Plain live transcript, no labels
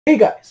Hey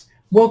guys,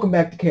 welcome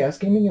back to Chaos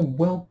Gaming and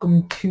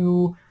welcome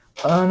to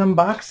an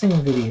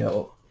unboxing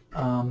video.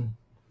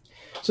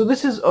 So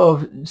this is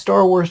of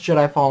Star Wars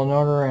Jedi Fallen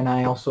Order, and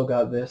I also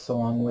got this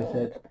along with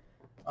it.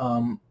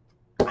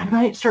 I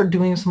might start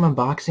doing some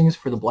unboxings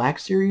for the Black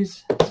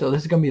Series, so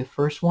this is going to be the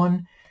first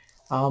one.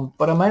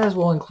 But I might as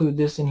well include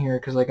this in here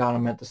because I got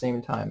them at the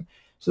same time.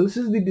 So this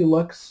is the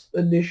deluxe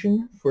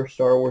edition for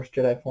Star Wars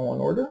Jedi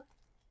Fallen Order.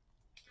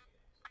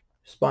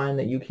 Spine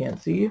that you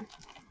can't see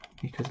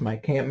because of my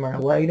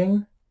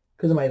lighting,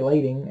 you can't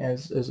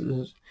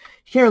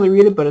really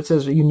read it, but it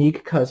says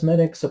unique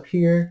cosmetics up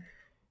here.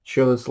 It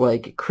shows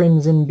like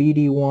Crimson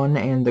BD1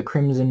 and the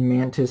Crimson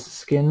Mantis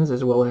skins,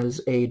 as well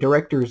as a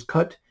director's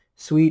cut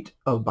suite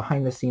of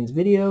behind the scenes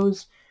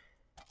videos.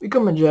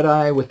 Become a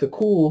Jedi with the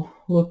cool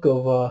look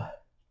of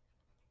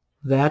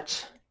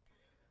that.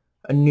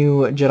 A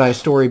new Jedi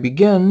story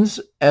begins.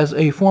 As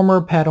a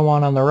former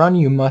Padawan on the run,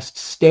 you must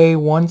stay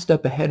one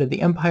step ahead of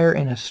the Empire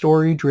in a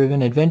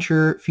story-driven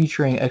adventure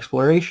featuring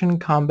exploration,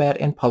 combat,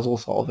 and puzzle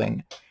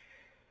solving.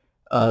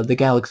 The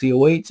galaxy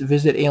awaits.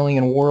 Visit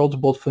alien worlds,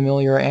 both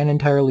familiar and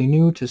entirely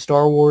new to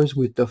Star Wars,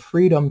 with the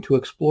freedom to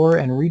explore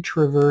and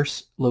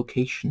retraverse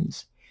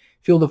locations.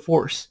 Feel the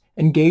Force.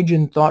 Engage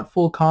in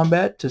thoughtful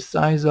combat to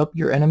size up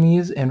your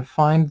enemies and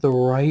find the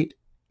right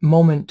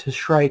moment to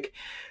strike,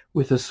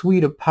 with a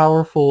suite of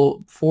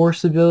powerful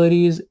Force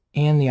abilities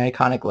and the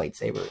iconic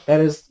lightsaber. That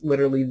is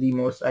literally the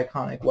most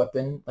iconic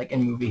weapon, like,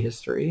 in movie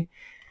history.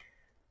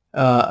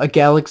 A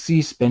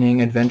galaxy-spinning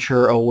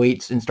adventure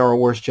awaits in Star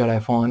Wars Jedi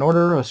Fallen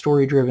Order, a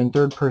story-driven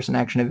third-person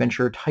action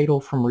adventure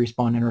title from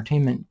Respawn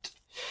Entertainment.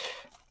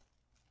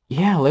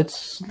 Yeah,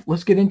 let's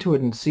get into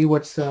it and see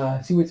what's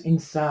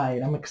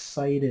inside. I'm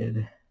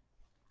excited.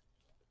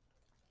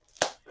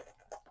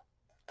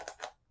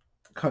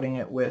 Cutting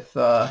it with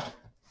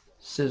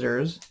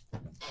scissors.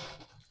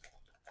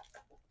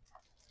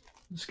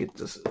 Let's get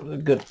this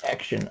good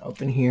action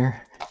up in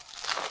here.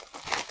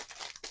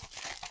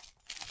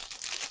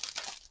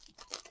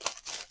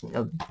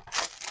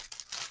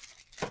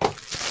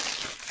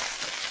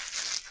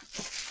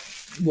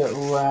 Get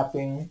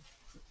wrapping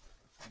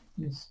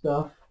and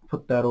stuff.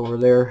 Put that over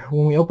there.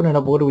 When we open it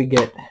up, what do we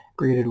get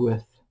greeted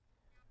with?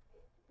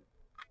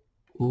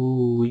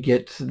 Ooh, we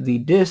get the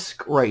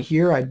disc right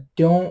here.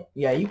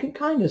 Yeah, you can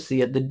kind of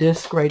see it. The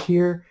disc right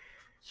here.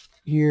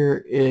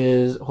 Here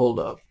is, hold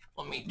up.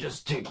 Let me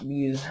just take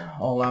these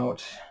all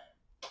out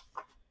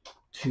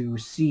to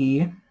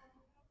see.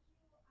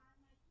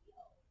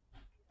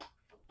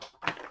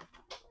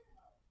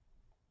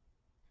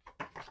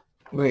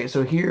 Wait,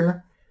 so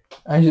here,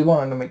 I just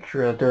wanted to make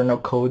sure that there are no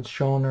codes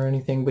shown or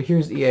anything, but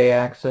here's EA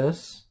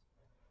Access.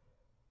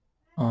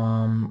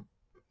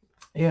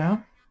 Yeah.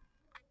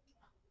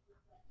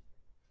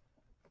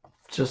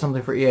 It's just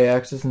something for EA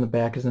Access, and the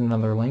back is in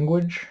another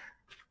language.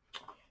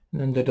 And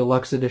then the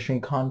deluxe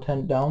edition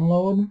content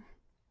download. And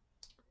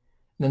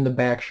then the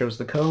back shows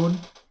the code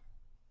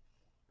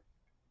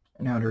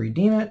and how to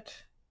redeem it.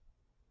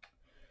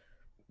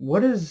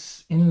 What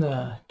is in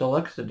the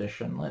deluxe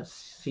edition? Let's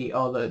see.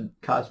 Oh, the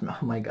Cosmo.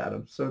 Oh my god,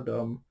 I'm so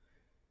dumb.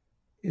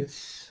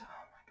 It's, oh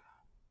my god.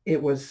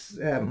 It was,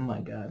 oh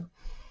my god.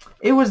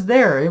 It was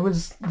there. It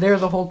was there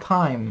the whole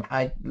time.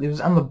 It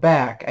was on the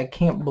back. I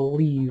can't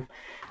believe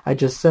I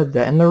just said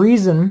that. And the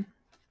reason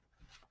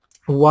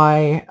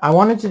why I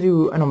wanted to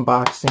do an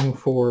unboxing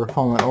for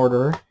Fallen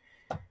Order,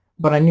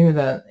 but I knew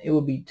that it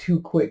would be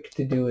too quick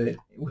to do it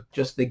with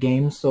just the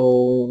game,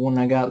 so when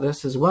I got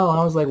this as well,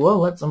 I was like, well,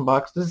 let's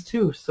unbox this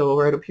too. So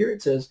right up here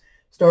it says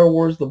Star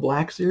Wars The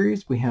Black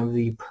Series. We have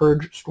the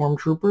Purge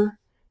Stormtrooper. It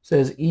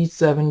says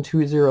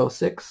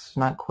E7206.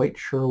 Not quite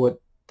sure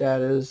what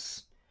that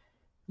is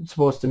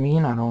supposed to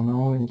mean. I don't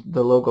know. And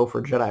the logo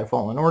for Jedi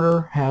Fallen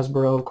Order.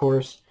 Hasbro, of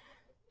course.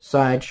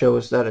 Side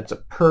shows that it's a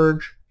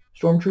Purge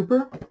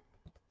Stormtrooper.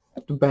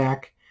 The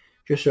back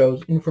just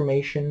shows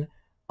information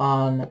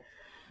on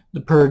the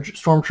Purge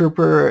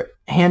Stormtrooper,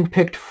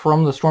 handpicked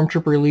from the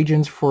Stormtrooper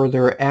legions for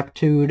their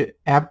aptitude,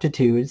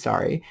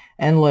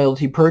 and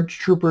loyalty. Purge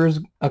troopers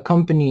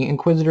accompany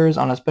Inquisitors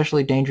on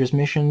especially dangerous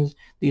missions.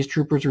 These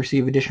troopers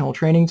receive additional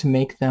training to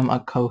make them a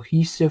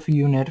cohesive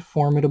unit,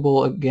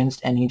 formidable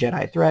against any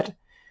Jedi threat.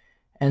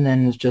 And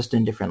then it's just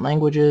in different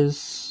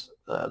languages.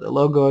 The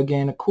logo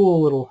again, a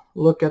cool little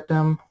look at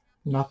them.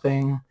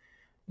 Nothing.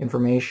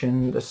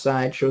 Information. The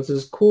side shows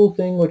this cool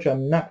thing, which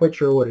I'm not quite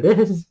sure what it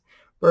is.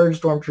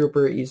 Purge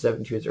Stormtrooper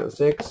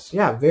E7206.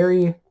 Yeah,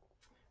 very,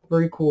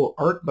 very cool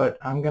art, but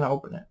I'm going to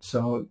open it.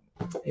 So,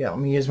 yeah, let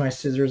me use my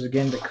scissors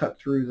again to cut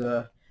through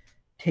the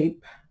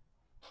tape.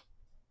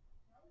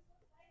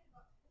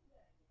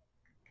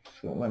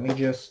 So let me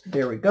just,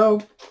 there we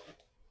go.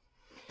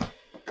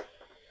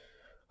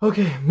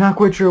 Okay, not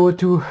quite sure what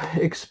to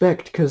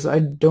expect, because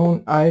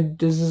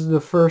this is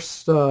the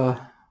first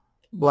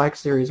Black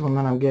Series one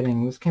that I'm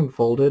getting. This came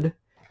folded.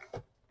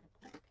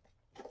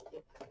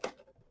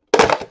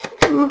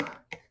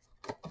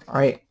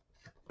 Alright,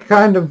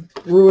 kind of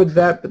ruined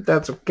that, but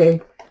that's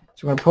okay.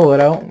 So I'm going to pull it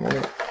out, and we're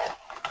going to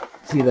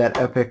see that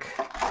epic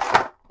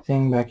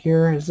thing back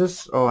here. Is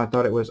this? Oh, I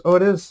thought it was. Oh,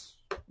 it is.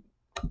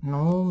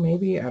 No,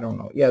 maybe? I don't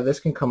know. Yeah, this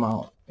can come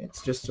out.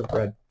 It's just a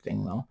red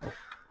thing, though.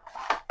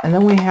 And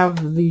then we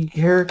have the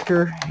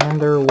character and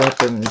their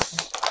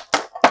weapons.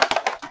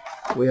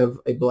 We have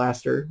a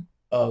blaster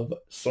of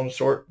some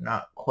sort,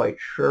 not quite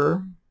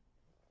sure.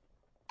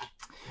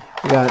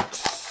 We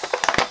got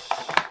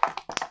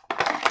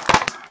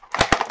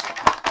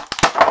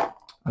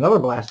another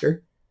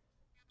blaster.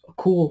 A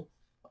cool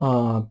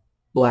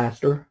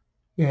blaster.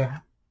 Yeah.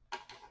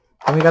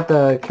 And we got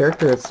the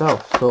character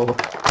itself, so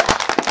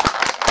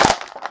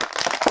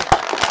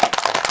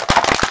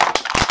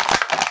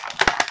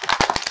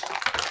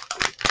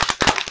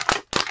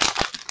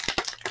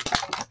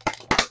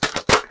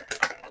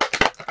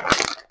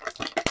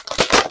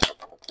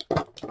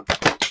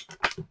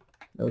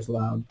that was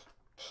loud.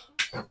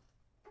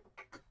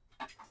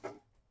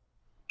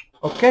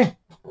 Okay.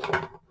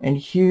 And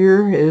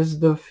here is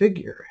the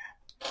figure.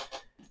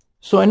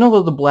 So I know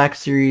that the Black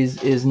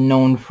Series is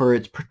known for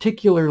its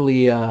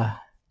particularly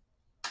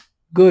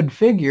good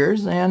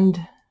figures, and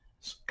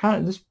it's kind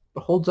of, this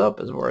holds up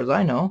as far as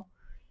I know.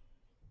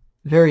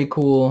 Very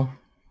cool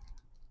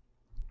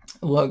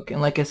look,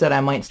 and like I said,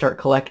 I might start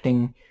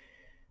collecting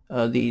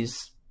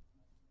these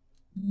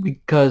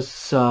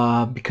because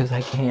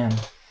I can.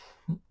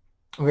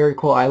 Very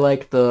cool. I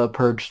like the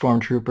Purge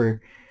Stormtrooper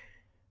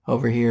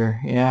over here.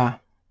 Yeah.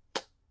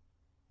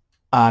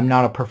 I'm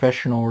not a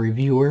professional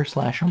reviewer /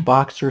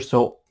 unboxer,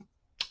 so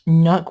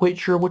not quite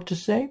sure what to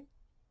say.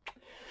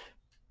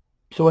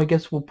 So I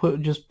guess we'll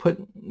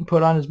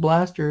put on his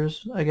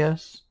blasters, I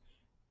guess.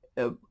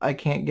 I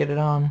can't get it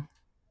on.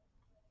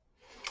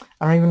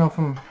 I don't even know if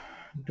I'm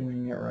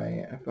doing it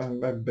right.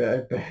 I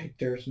bet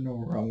there's no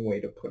wrong way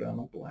to put on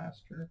a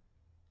blaster.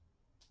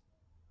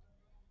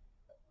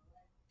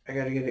 I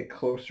gotta get it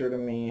closer to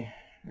me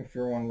if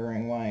you're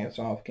wondering why it's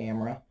off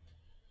camera.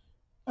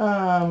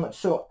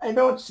 So I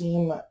don't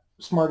seem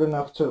smart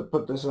enough to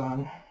put this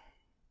on.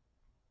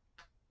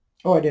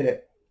 Oh, I did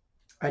it.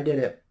 I did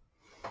it.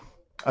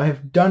 I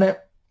have done it.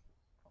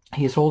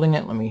 He's holding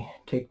it. Let me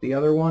take the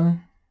other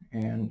one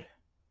and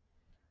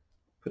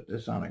put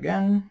this on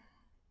again.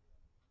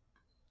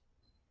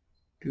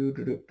 Put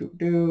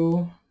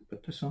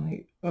this on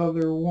the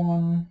other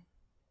one.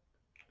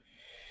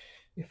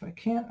 If I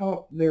can't,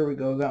 oh, there we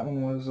go. That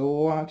one was a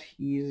lot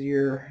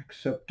easier,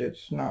 except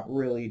it's not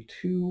really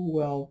too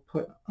well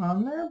put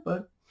on there,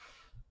 but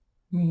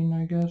I mean,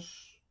 I guess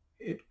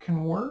it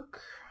can work.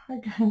 I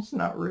guess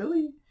not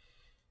really.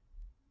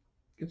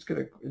 It's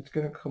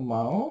gonna come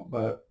out,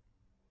 but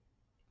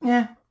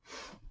yeah.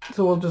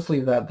 So we'll just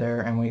leave that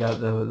there, and we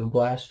got the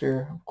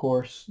blaster, of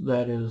course.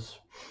 That is,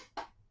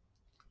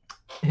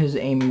 his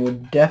aim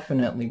would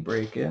definitely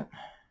break it,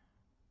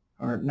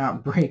 or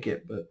not break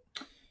it, but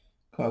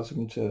cause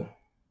him to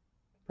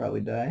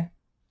probably die.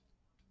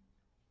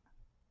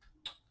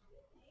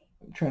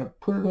 I'm trying to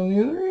put it on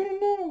the other end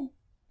now.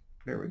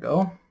 There we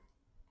go.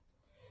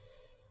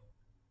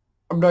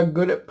 I'm not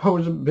good at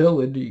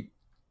posability.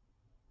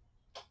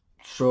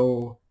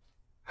 So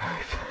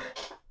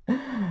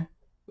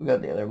we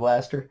got the other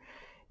blaster.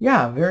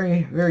 Yeah,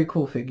 very, very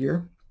cool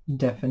figure.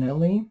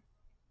 Definitely.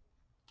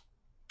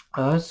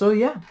 So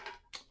yeah.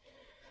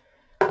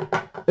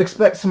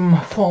 Expect some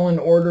Fallen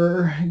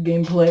Order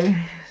gameplay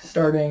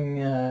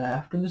starting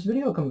after this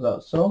video comes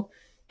out. So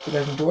if you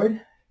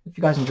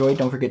guys enjoyed,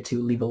 don't forget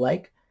to leave a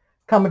like,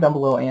 comment down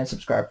below, and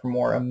subscribe for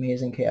more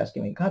amazing Chaos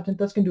Gaming content.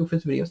 That's going to do it for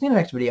this video. See you in the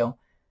next video.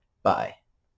 Bye.